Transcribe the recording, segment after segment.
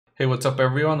Hey, what's up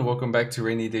everyone? Welcome back to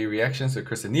Rainy Day Reactions with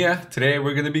Chris and Nia. Today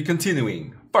we're going to be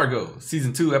continuing Fargo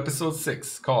Season 2 Episode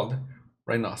 6 called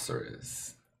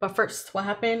Rhinoceros. But first, what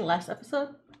happened last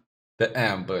episode? The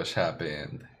ambush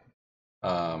happened.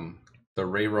 The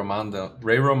Ray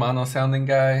Romano sounding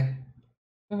guy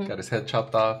got his head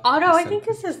chopped off. Otto, I think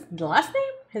is his last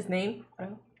name? His name? I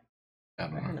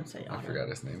don't know. I forgot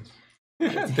his name. They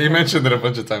They mentioned it a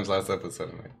bunch of times last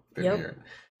episode and I didn't hear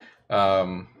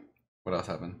it. What else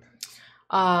happened?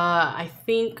 I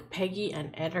think Peggy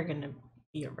and Ed are gonna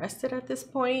be arrested at this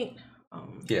point.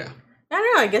 Yeah. I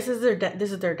don't know. I guess this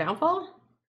is their downfall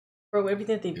for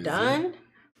everything that they've done,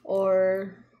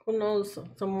 or who knows?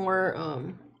 Some more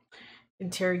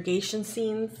interrogation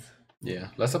scenes. Yeah.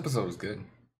 Last episode was good.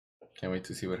 Can't wait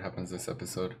to see what happens this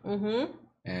episode.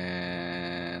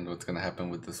 And what's gonna happen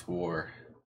with this war.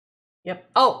 Yep.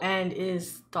 Oh, and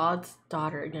is Dodd's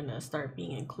daughter gonna start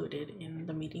being included in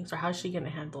the meetings, or how's she gonna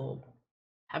handle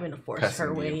having to force Passing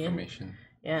her the way information.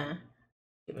 in? Yeah,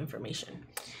 give information.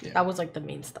 Yeah. That was like the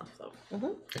main stuff, though.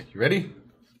 Okay, you ready?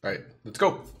 All right, let's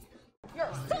go. You're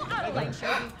so out of line,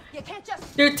 Shirley. You can't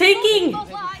just. They're taking.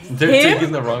 They're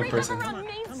taking the wrong person. Around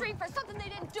Main Street for something they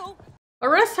didn't do.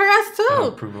 Arrest her ass too.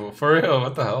 Unapproval. For real?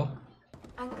 What the hell?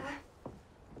 Anka,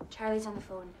 Charlie's on the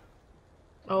phone.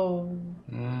 Oh.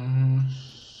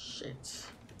 Shit.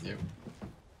 Yep.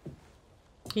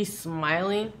 He's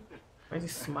smiling. Why is he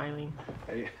smiling?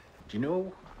 Hey, do you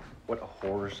know what a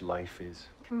whore's life is?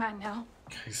 Come on now.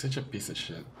 He's such a piece of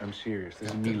shit. I'm serious. This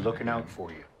is me looking out for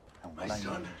you. My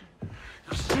son.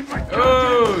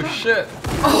 Oh shit!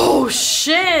 Oh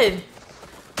shit!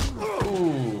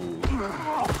 Ooh.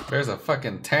 There's a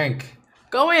fucking tank.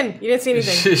 Go in. You didn't see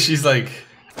anything. She's like.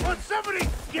 Would somebody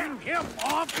get him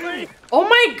off me? Oh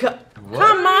my god! What?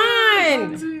 Come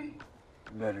on! You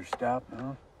better stop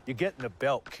now. You're getting the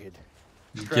belt, kid.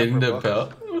 Getting the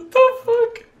belt? What the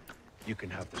fuck? You can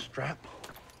have the strap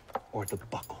or the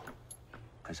buckle.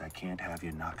 Because I can't have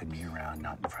you knocking me around,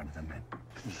 not in front of the men.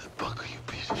 The buckle, you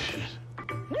piece of shit.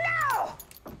 No!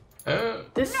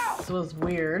 This was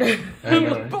weird. I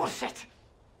know. Bullshit.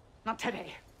 Not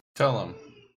today. Tell him.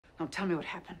 Now tell me what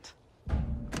happened.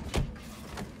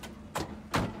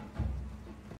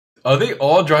 Are they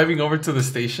all driving over to the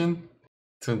station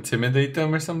to intimidate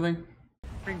them or something?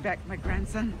 Bring back my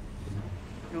grandson.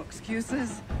 No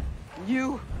excuses.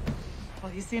 You,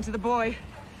 while you see into the boy,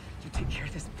 you take care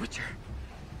of this butcher.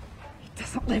 He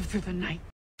doesn't live through the night.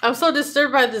 I'm so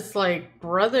disturbed by this like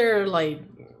brother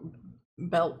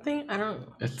belt thing. I don't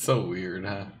know. It's so weird,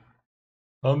 huh?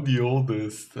 I'm the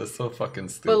oldest. That's so fucking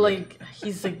stupid. But like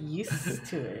he's like used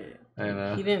to it. I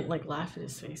know. He didn't like laugh at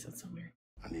his face. That's so weird.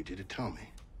 I need you to tell me.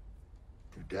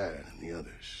 Your dad and the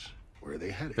others, where are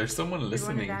they headed? There's someone We're going to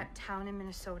listening. that town in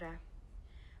Minnesota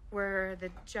where the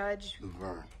judge.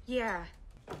 Laverne. Yeah.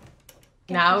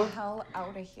 Now, Get the hell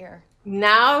out of here.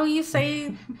 now you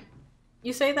say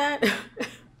that.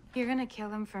 You're going to kill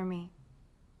him for me.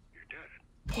 Your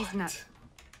dad. He's not.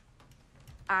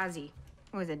 Ozzy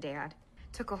was a dad.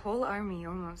 Took a whole army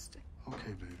almost.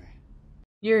 Okay, baby.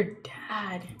 Your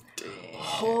dad.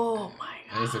 Oh my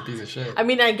god. He's a piece of shit. I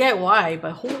mean, I get why,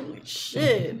 but holy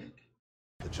shit.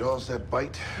 The jaws that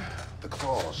bite, the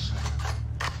claws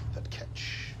that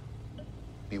catch.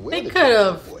 Beware They the could jaws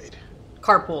have that avoid.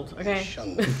 Carpooled, okay?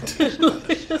 Shun them from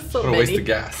Just so What a waste many of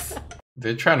gas.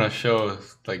 They're trying to show,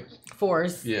 like,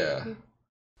 force. yeah.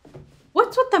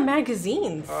 What's with the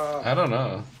magazines? I don't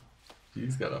know.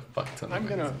 He's got a fuck ton of I'm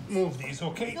gonna magazines. move these,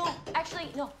 okay? No, actually,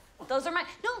 no. Those are mine.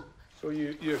 No. So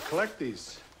you collect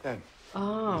these then?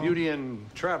 Oh. Beauty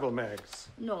and travel mags.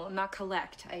 No, not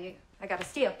collect. I gotta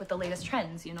stay up with the latest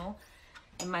trends, you know,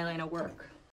 in my line of work.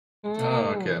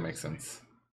 Oh, okay, that makes sense.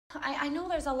 I know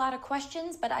there's a lot of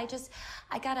questions, but I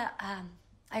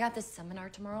got this seminar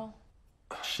tomorrow.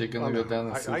 Shit gonna go down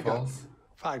in I Sioux got Falls?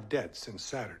 5 deaths since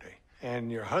Saturday,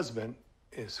 and your husband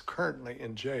is currently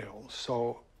in jail.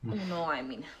 So No, I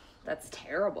mean, that's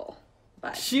terrible.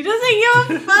 But She doesn't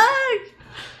give a fuck.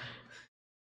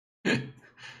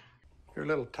 you're a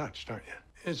little touched, aren't you?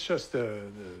 It's just the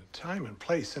time and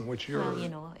place in which you're. well, you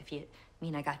know, if you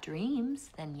mean I got dreams,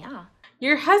 then yeah.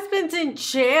 Your husband's in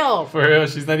jail. For real,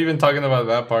 she's not even talking about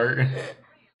that part.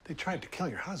 They tried to kill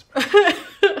your husband.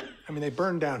 I mean, they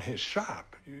burned down his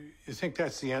shop. You think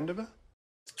that's the end of it?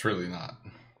 It's really not.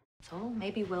 So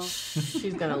maybe we'll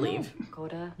She's gonna leave. go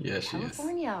to Yeah, she is.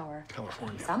 California or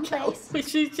California. someplace. But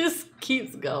she just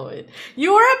keeps going.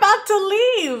 You were about to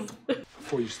leave.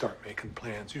 Before you start making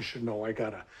plans, you should know I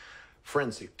got a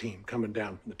forensic team coming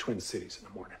down from the Twin Cities in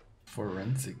the morning.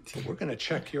 Forensic team. We're gonna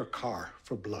check your car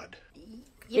for blood.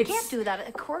 You can't do that,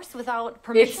 of course, without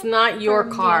permission. It's not your from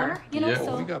the car. owner, you know, Yeah.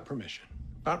 so. We got permission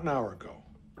about an hour ago.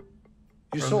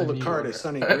 You From sold the the New car to Yorker.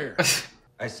 Sonny Greer.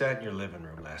 I sat in your living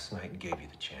room last night and gave you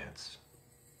the chance.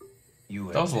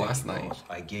 You That was had last Peggy night. calls.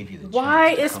 I gave you the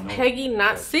Why chance to is come Peggy over.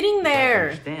 not sitting there?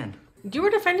 Understand. You were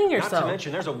defending Not to yourself.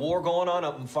 mention, there's a war going on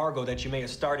up in Fargo that you may have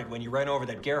started when you ran over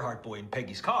that Gerhardt boy in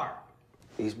Peggy's car.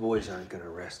 These boys aren't gonna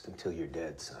rest until you're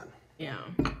dead, son. Yeah.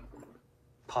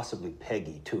 Possibly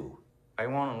Peggy, too. I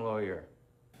want a lawyer.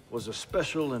 Was a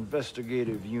special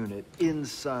investigative unit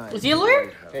inside. Was he a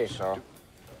lawyer? Hey, Saul.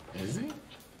 Is he?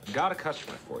 Got a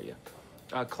customer for you.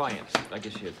 Client, I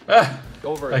guess you. Ah,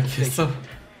 Over I at the guess so. station.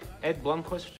 Ed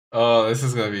Blomquist. Oh, this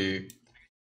is gonna be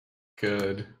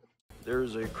good.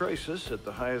 There's a crisis at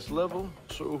the highest level,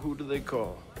 so who do they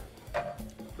call?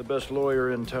 The best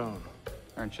lawyer in town.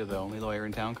 Aren't you the only lawyer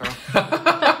in town, Carl?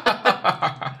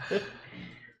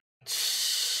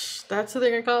 That's who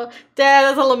they're gonna call. Dad,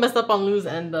 that's a little messed up on Lou's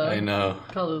end, though. I know.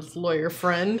 Call his lawyer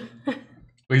friend. But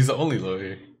he's the only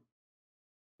lawyer.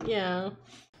 Yeah.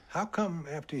 How come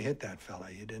after you hit that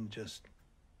fella, you didn't just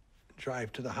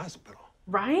drive to the hospital?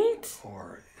 Right?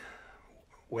 Or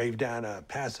wave down a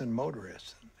passing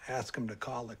motorist and ask him to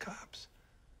call the cops?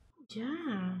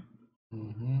 Yeah.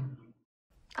 Mm-hmm.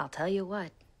 I'll tell you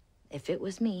what, if it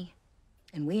was me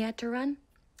and we had to run,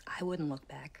 I wouldn't look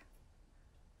back.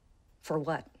 For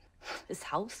what? This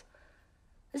house?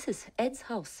 This is Ed's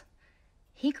house.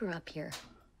 He grew up here.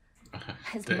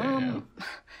 His mom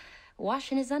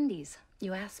washing his undies.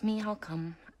 You ask me how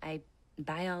come I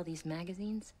buy all these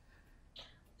magazines?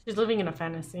 She's living in a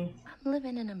fantasy. I'm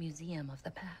living in a museum of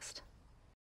the past.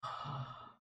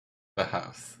 The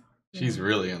house. She's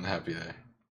really unhappy there.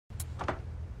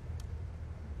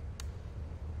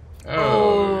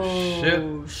 Oh,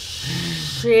 shit.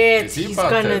 Shit. Is he He's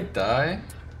about gonna to die?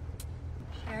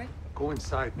 Go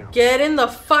inside now. get in the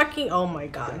fucking. Oh my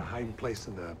Got a god. hiding place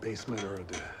in the basement or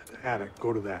the attic.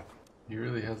 Go to that. He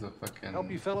really has a fucking. Help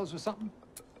you fellas with something?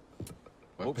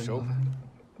 Hope weapon so. on him?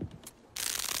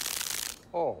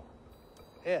 Oh,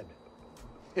 Ed.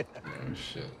 Oh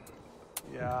shit.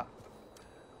 Yeah.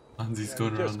 Hanzie's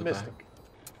going just around the missed back. him.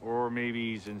 Or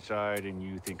maybe he's inside and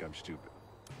you think I'm stupid.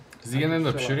 Is he gonna end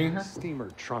up Fill a shooting her?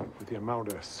 Steamer trunk with the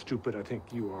amount of stupid I think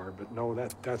you are, but no,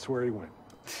 that's where he went.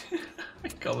 I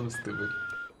call him stupid.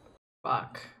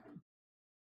 Fuck.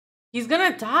 He's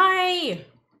gonna die.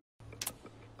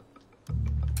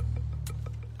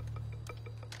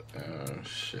 Oh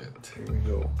shit. Here we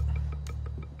go.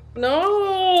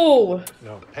 No.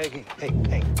 No, Peggy. Hey,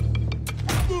 hey.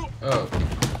 Oh.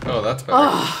 Oh, that's better.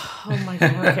 Oh my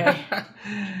god. Okay.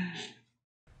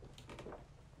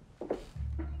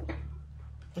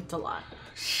 It's a lot.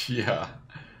 Yeah.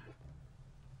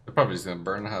 They're probably just gonna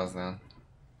burn the house down.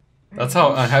 That's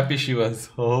how unhappy she was.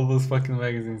 All those fucking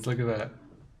magazines. Look at that.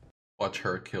 Watch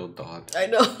her kill Dodd. I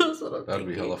know. That's what I'm That'd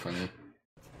be thinking. hella funny.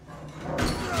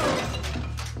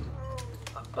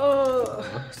 Oh,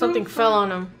 something fell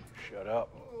on him. Shut up.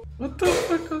 What the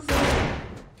fuck was that?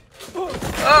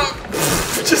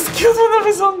 Oh, just killed one of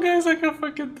his own guys like a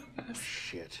fucking dumbass.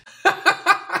 Shit.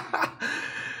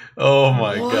 Oh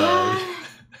my god.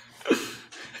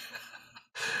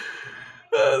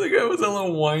 The guy was a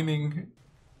little whining.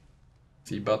 Is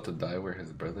he about to die where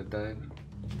his brother died?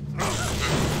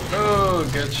 Oh,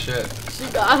 good shit. She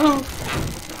got him.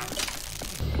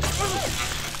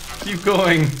 Keep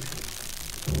going.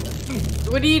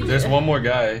 What do you do? There's one more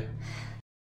guy.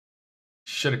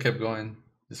 Should have kept going.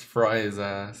 Just fry his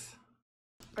ass.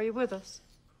 Are you with us?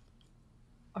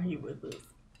 Are you with us?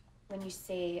 When you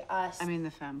say us. I mean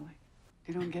the family.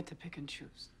 You don't get to pick and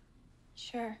choose.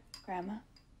 Sure, Grandma.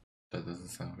 That doesn't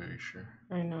sound very sure.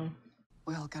 I know.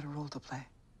 We all got a role to play.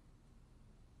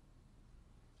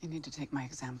 You need to take my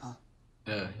example.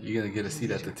 Yeah, you're gonna get a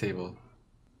seat at the table.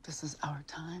 This is our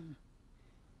time.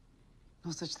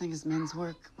 No such thing as men's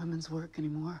work, women's work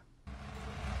anymore.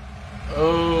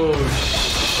 Oh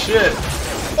shit!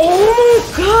 Oh my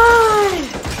god!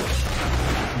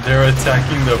 They're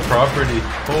attacking the property.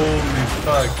 Holy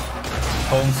fuck.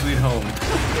 Home sweet home.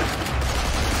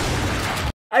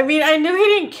 I mean, I knew he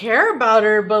didn't care about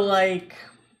her, but like,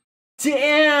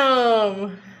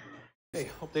 damn. Hey,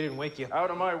 hope they didn't wake you.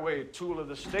 Out of my way, tool of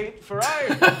the state, for I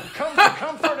come to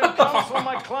comfort and counsel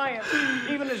my client,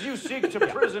 even as you seek to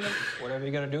prison him. Whatever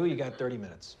you're gonna do, you got 30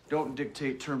 minutes. Don't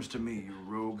dictate terms to me, you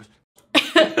rogue.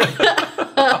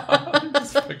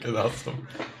 That's fucking awesome.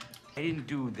 I didn't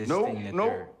do this No, thing that no.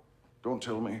 they're... Don't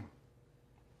tell me.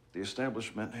 The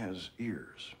establishment has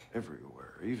ears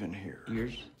everywhere, even here.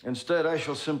 Ears? Instead, I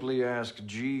shall simply ask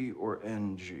G or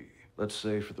NG. Let's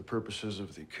say for the purposes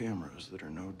of the cameras that are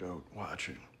no doubt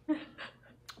watching.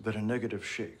 that a negative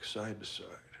shake side to side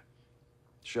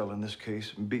shall, in this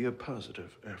case, be a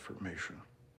positive affirmation.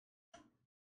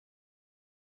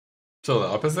 So the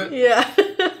opposite? Yeah.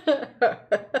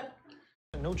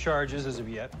 No charges as of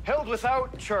yet. Held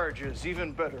without charges,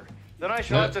 even better. Then I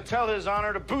shall have to tell His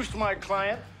Honor to boost my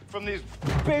client from these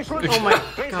baseless,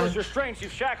 baseless restraints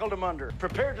you've shackled him under.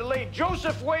 Prepared to lay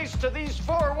Joseph waste to these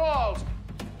four walls.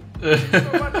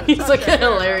 He's looking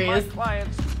hilarious.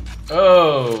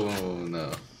 Oh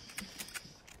no.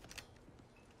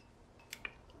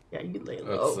 Yeah, you lay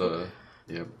That's low.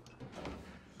 yep.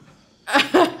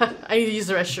 I need to use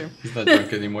the restroom. He's not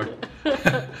drunk anymore.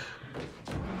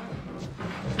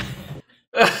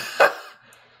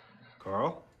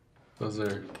 Carl? Those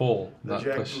are pull, The not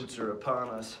push. jackboots are upon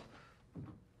us.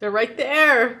 They're right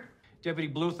there.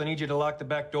 Deputy Bluth, I need you to lock the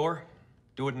back door.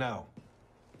 Do it now.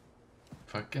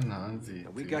 Fucking Hanzie.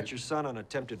 We got your son on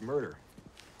attempted murder.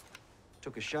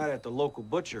 Took a shot at the local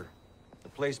butcher. The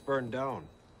place burned down.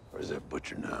 Where's that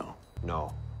butcher now?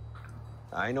 No.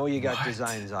 I know you got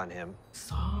designs on him.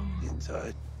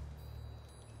 Inside.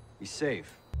 He's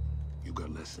safe. You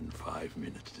got less than 5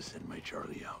 minutes to send my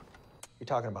Charlie out. You're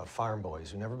talking about farm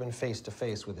boys who've never been face to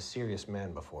face with a serious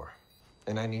man before.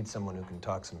 And I need someone who can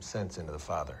talk some sense into the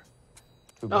father.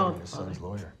 Who better than his son's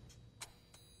lawyer?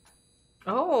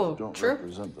 Oh, Don't true.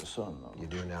 represent the son, though. You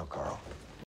do now, Carl.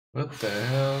 What the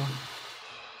hell?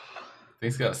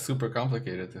 Things got super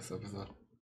complicated this episode.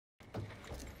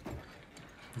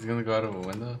 He's gonna go out of a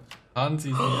window?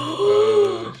 Hanzie's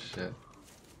oh shit.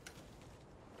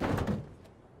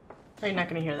 You're not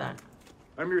gonna hear that.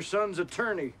 I'm your son's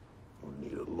attorney. I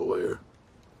need a lawyer.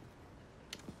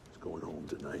 He's going home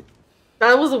tonight.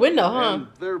 That was a window, huh? And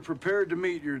they're prepared to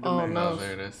meet your Oh, demands. no. Oh,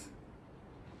 there it is.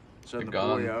 Send the They're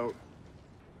gone. boy out.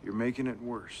 You're making it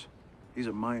worse. He's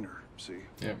a minor, see?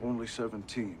 Yep. Only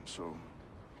 17, so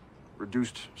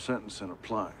reduced sentencing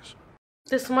applies.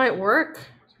 This might work.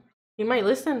 He might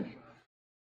listen.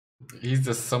 He's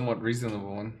the somewhat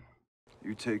reasonable one.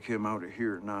 You take him out of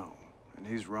here now, and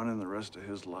he's running the rest of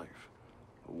his life.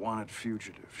 A wanted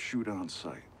fugitive, shoot on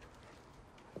sight.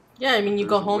 Yeah, I mean, you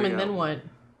go There's a home way and then out. what?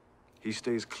 He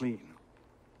stays clean.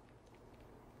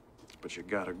 But you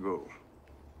gotta go.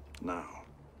 Now.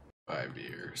 5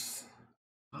 years.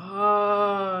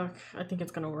 I think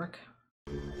it's gonna work.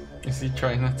 Is he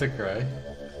trying not to cry?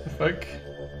 The fuck?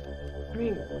 I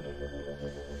mean,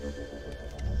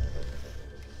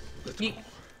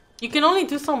 you can only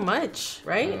do so much,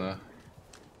 right?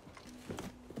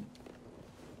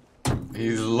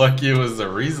 He's lucky it was the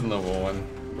reasonable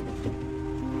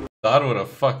one. Dodd would have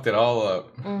fucked it all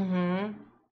up. Mm-hmm.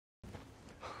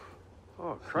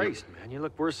 Oh, Christ, man. You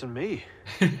look worse than me.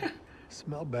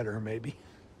 Smell better, maybe.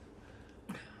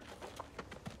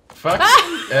 Fuck.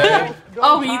 Ed.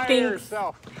 Oh, he Tire thinks.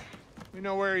 yourself. You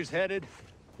know where he's headed?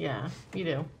 Yeah, you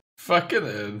do. Fucking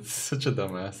Ed. Such a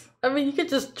dumbass. I mean, you could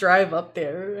just drive up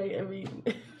there, right? I mean.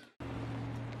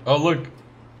 Oh, look.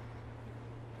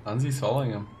 Hanzie's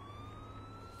following him.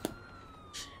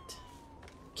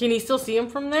 Can you still see him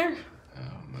from there? Oh,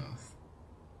 no.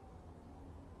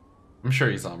 I'm sure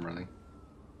he saw him running.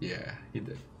 Yeah, he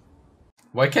did.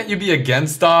 Why can't you be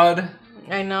against Dodd?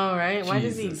 I know, right? Why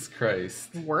does Jesus he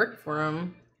Christ. work for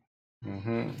him?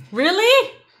 Mm-hmm.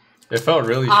 Really? It felt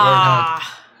really short, huh?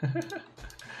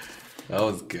 That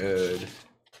was good.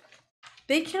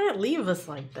 They can't leave us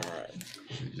like that.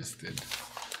 We just did.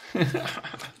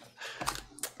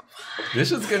 This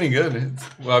shit's getting good.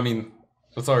 Well, I mean,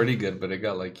 it's already good, but it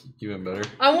got like even better.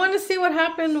 I want to see what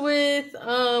happened with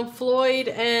Floyd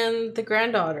and the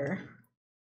granddaughter.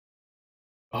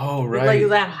 Oh, right. Like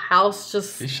that house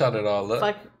just. He shot it all up.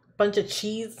 Like a bunch of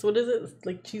cheese. What is it?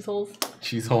 Like cheese holes?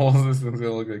 Cheese holes? This thing's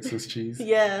gonna look like Swiss cheese.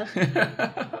 Yeah.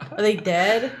 Are they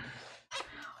dead?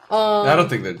 I don't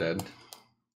think they're dead.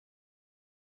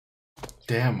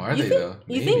 Damn, are they though?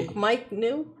 You think Mike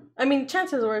knew? I mean,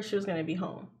 chances were she was gonna be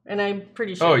home, and I'm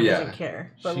pretty sure Oh he yeah. doesn't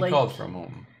care. But She like, called from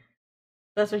home.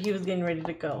 that's where he was getting ready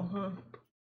to go, huh?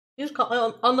 He was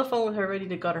on the phone with her, ready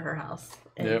to go to her house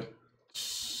and Yep.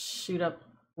 shoot up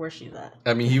where she's at.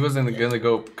 I mean, he wasn't gonna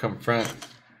go confront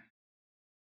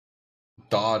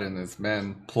Dodd and his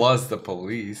men, plus the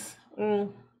police.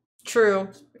 True.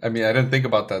 I mean, I didn't think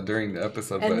about that during the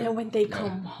episode. And but, then when they yeah.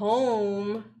 come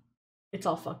home, it's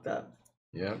all fucked up.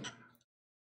 Yep.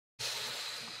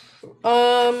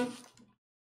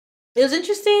 It was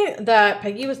interesting that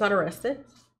Peggy was not arrested.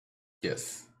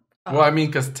 Yes. Well, I mean,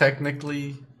 because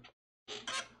technically,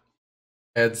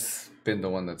 Ed's been the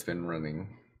one that's been running,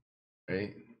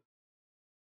 right?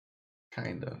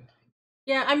 Kind of.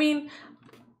 Yeah, I mean,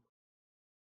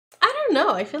 I don't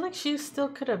know. I feel like she still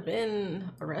could have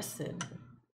been arrested.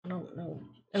 I don't know.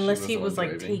 Unless he was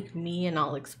like, driving. take me and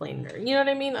I'll explain her. You know what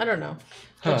I mean? I don't know.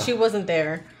 Like, Huh. she wasn't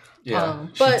there. Yeah,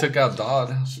 but she took out Dodd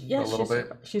a little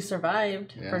bit. She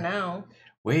survived Yeah. for now.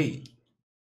 Wait.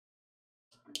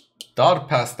 Dodd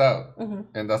passed out. Mhm.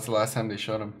 And that's the last time they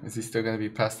showed him. Is he still going to be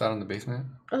passed out in the basement?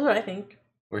 That's what I think.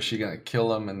 Or is she going to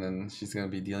kill him and then she's going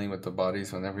to be dealing with the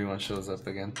bodies when everyone shows up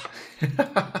again?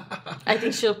 I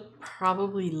think she'll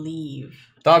probably leave.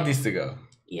 Dodd needs to go.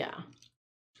 Yeah.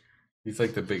 He's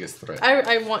like the biggest threat.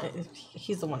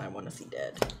 He's the one I want to see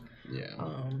dead. Yeah.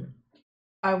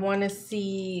 I want to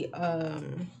see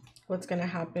what's gonna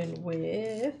happen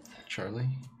with Charlie.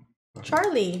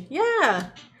 Charlie. Yeah,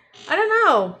 I don't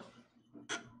know.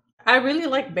 I really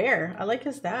like Bear. I like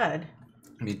his dad.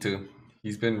 Me too.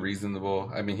 He's been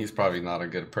reasonable. I mean, he's probably not a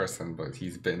good person, but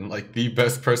he's been like the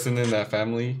best person in that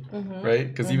family, right?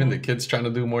 Because even the kid's trying to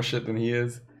do more shit than he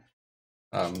is.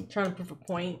 Trying to prove a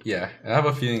point. Yeah, and I have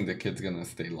a feeling the kid's gonna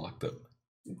stay locked up.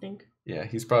 You think? Yeah,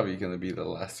 he's probably gonna be the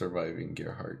last surviving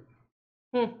Gerhardt.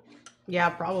 Yeah,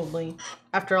 probably.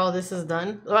 After all this is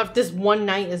done, after this one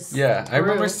night is. Yeah, I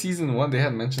remember through. season 1 they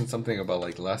had mentioned something about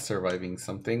like last surviving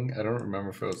something. I don't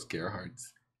remember if it was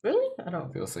Gerhardt's. Really? I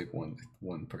don't. It was like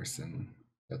one person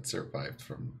that survived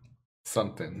from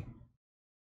something.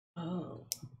 Oh.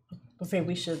 I think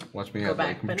we should Watch me go have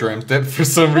back, like but dreamt it for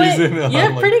some But reason. you I'm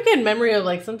have like, pretty good memory of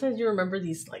like sometimes you remember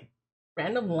these like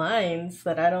random lines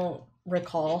that I don't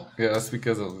recall. Yeah, that's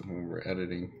because of when we're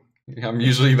editing. I'm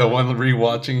usually the one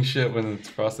rewatching shit when it's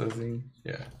processing.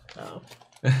 Yeah. Oh.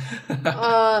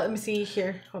 Let me see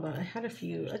here. Hold on. I had a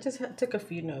few. I just took a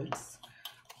few notes.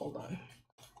 Hold on.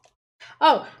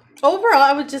 Oh, overall,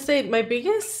 I would just say my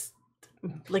biggest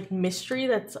like mystery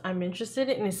that I'm interested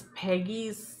in is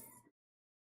Peggy's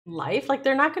life. Like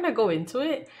they're not gonna go into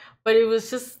it, but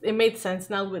it made sense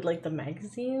now with like the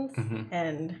magazines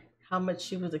and how much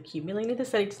she was accumulating this.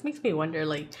 That it just makes me wonder,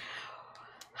 like,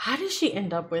 how did she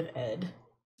end up with Ed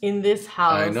in this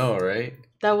house? I know, right?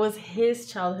 That was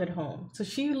his childhood home. So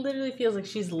she literally feels like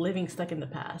she's living stuck in the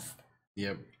past.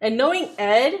 Yep. And knowing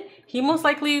Ed, he most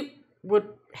likely would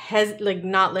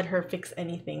not let her fix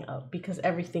anything up because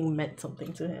everything meant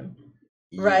something to him.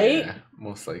 Right? Yeah,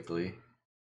 most likely.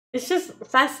 It's just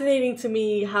fascinating to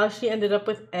me how she ended up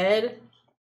with Ed.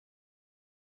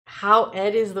 How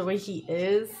Ed is the way he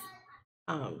is.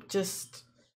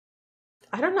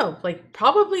 I don't know, like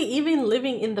probably even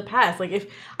living in the past. Like if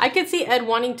I could see Ed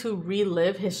wanting to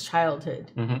relive his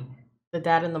childhood, the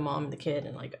dad and the mom and the kid,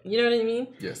 and like, you know what I mean?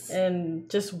 Yes. And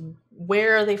just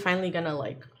where are they finally gonna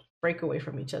like break away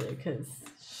from each other? Because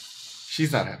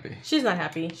she's not happy. She's not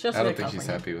happy. She I don't think she's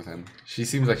happy with him. She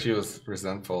seems like she was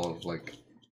resentful of like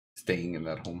staying in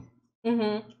that home.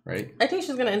 Right? I think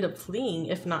she's gonna end up fleeing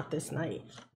if not this night.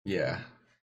 Yeah.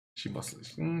 She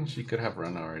could have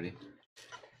run already.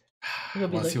 You'll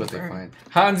be Let's see what looking they for her.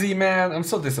 find. Hanzie, man, I'm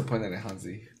so disappointed in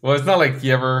Hanzie. Well, it's not like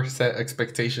he ever set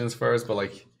expectations for us, but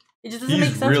like it just doesn't make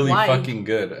he's sense really why. fucking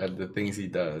good at the things he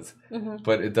does.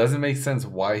 But it doesn't make sense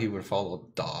why he would follow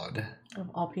Dodd. Of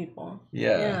all people.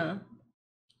 Yeah.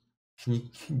 Can you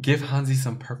give Hanzie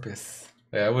some purpose?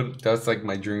 Yeah, I would. That's like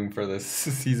my dream for this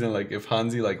season. Like if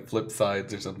Hanzie like flipped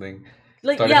sides or something.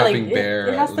 Like started yeah, like helping Bear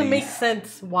it has at to make least.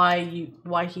 sense why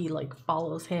he like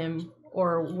follows him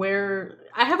or where.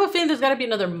 I have a feeling there's got to be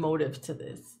another motive to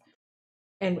this,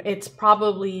 and it's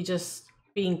probably just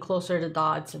being closer to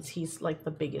Dodd since he's like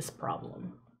the biggest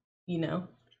problem. You know,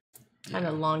 kind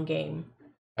of long game.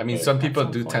 I mean, some people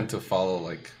do tend to follow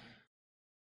like.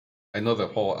 I know the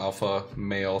whole alpha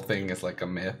male thing is like a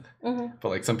myth, but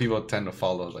like some people tend to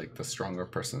follow like the stronger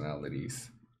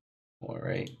personalities, more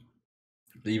right?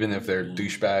 Even if they're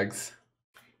douchebags.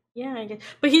 Yeah, I guess.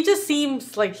 But he just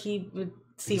seems like he would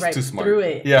see He's right too smart. through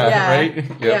it. Yeah, right?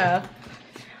 Yep. Yeah.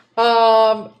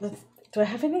 Do I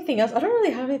have anything else? I don't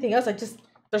really have anything else.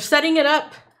 They're setting it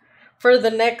up for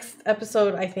the next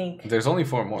episode, I think. There's only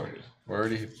 4 more. We're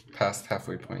already past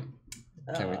halfway point.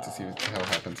 Can't wait to see what the hell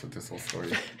happens with this whole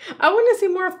story. I want to see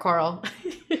more of Carl.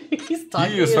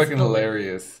 He was fucking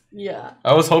hilarious. Yeah.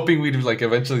 I was hoping we'd like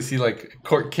eventually see like a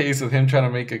court case with him trying to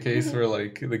make a case for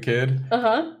like the kid.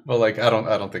 But like I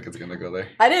don't think it's gonna go there.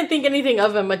 I didn't think anything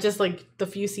of him, but just like the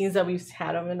few scenes that we've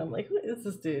had him, and I'm like, who is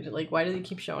this dude? Like, why do they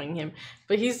keep showing him?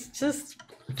 But he's just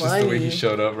funny. Just the way he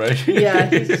showed up, right? Yeah,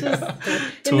 he's just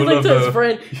Tool like of to the- his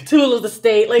friend, tool of the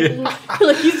state. Like,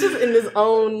 like he's just in his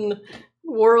own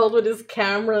world with his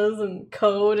cameras and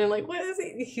code and like, what is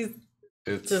he?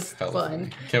 It's just hella fun. funny.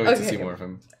 Can't wait to see more of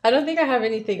him. I don't think I have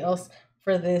anything else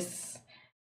for this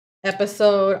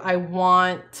episode. I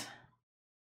want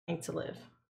Hank to live.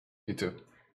 Me too.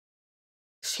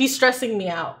 He's stressing me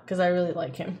out because I really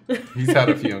like him. He's had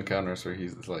a few encounters where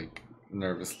he's like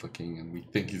nervous looking and we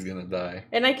think he's gonna die.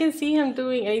 And I can see him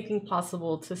doing anything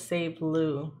possible to save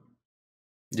Lou.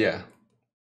 Yeah.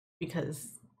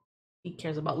 Because he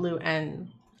cares about Lou,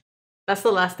 and that's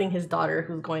the last thing his daughter,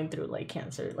 who's going through like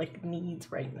cancer, like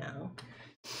needs right now.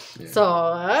 Yeah. So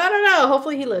I don't know.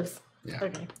 Hopefully he lives. Yeah.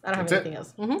 Okay. I don't have anything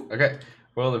else. Mm-hmm. Okay.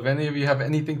 Well, if any of you have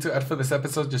anything to add for this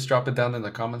episode, just drop it down in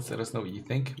the comments. Let us know what you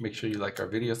think. Make sure you like our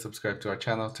video, subscribe to our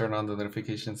channel, turn on the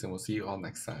notifications, and we'll see you all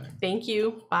next time. Thank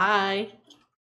you. Bye.